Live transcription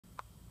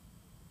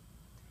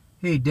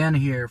Hey, Dan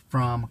here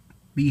from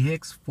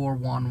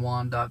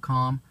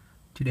bhix411.com.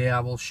 Today I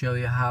will show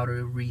you how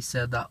to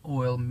reset the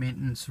oil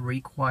maintenance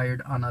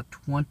required on a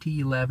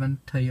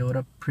 2011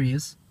 Toyota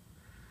Prius.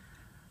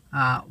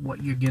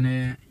 What you're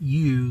gonna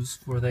use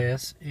for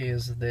this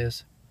is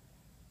this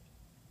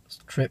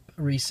trip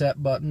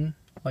reset button.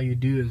 All you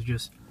do is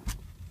just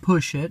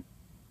push it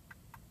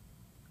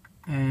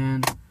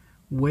and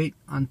wait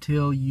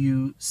until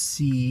you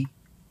see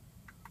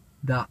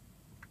the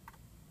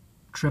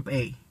trip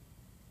A.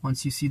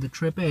 Once you see the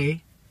trip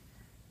A,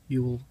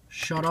 you will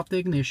shut off the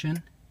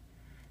ignition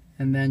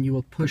and then you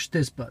will push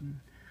this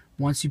button.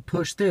 Once you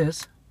push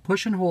this,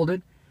 push and hold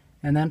it,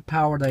 and then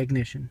power the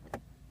ignition.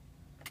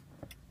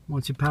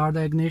 Once you power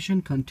the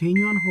ignition,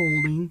 continue on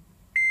holding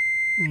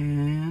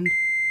and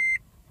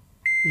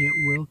it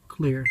will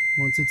clear.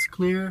 Once it's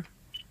clear,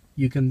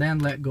 you can then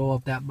let go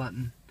of that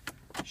button.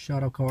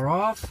 Shut the car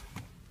off,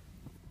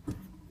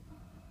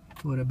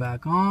 put it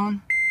back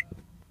on,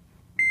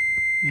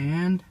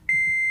 and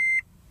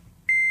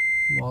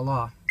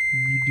voila,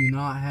 you do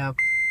not have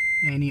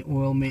any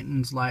oil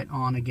maintenance light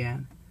on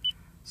again.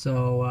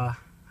 So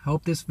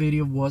hope this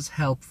video was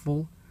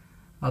helpful.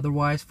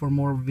 Otherwise, for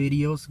more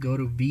videos, go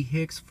to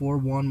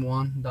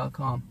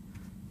bhix411.com.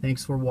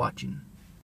 Thanks for watching.